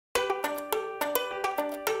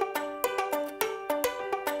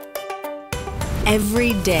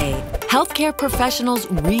Every day, healthcare professionals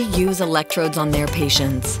reuse electrodes on their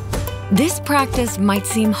patients. This practice might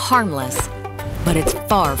seem harmless, but it's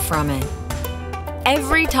far from it.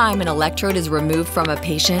 Every time an electrode is removed from a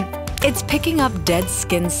patient, it's picking up dead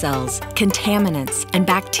skin cells, contaminants, and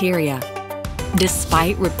bacteria.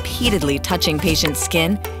 Despite repeatedly touching patients'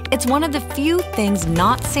 skin, it's one of the few things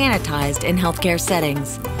not sanitized in healthcare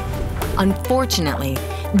settings. Unfortunately,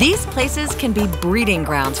 these places can be breeding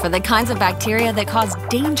grounds for the kinds of bacteria that cause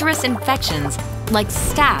dangerous infections like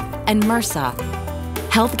staph and MRSA.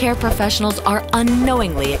 Healthcare professionals are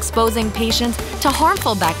unknowingly exposing patients to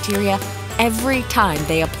harmful bacteria every time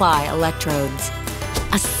they apply electrodes.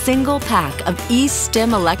 A single pack of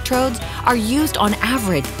E-stim electrodes are used on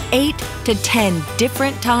average 8 to 10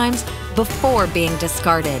 different times before being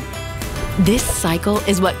discarded. This cycle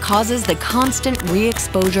is what causes the constant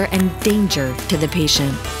re-exposure and danger to the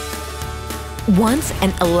patient. Once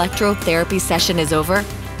an electrotherapy session is over,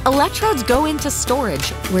 electrodes go into storage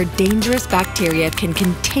where dangerous bacteria can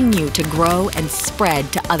continue to grow and spread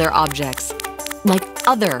to other objects, like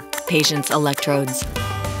other patients' electrodes.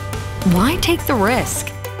 Why take the risk?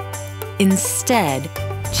 Instead,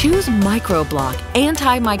 choose MicroBlock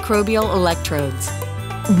antimicrobial electrodes.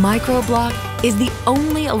 MicroBlock is the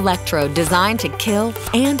only electrode designed to kill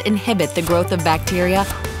and inhibit the growth of bacteria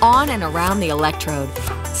on and around the electrode,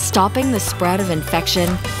 stopping the spread of infection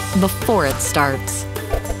before it starts.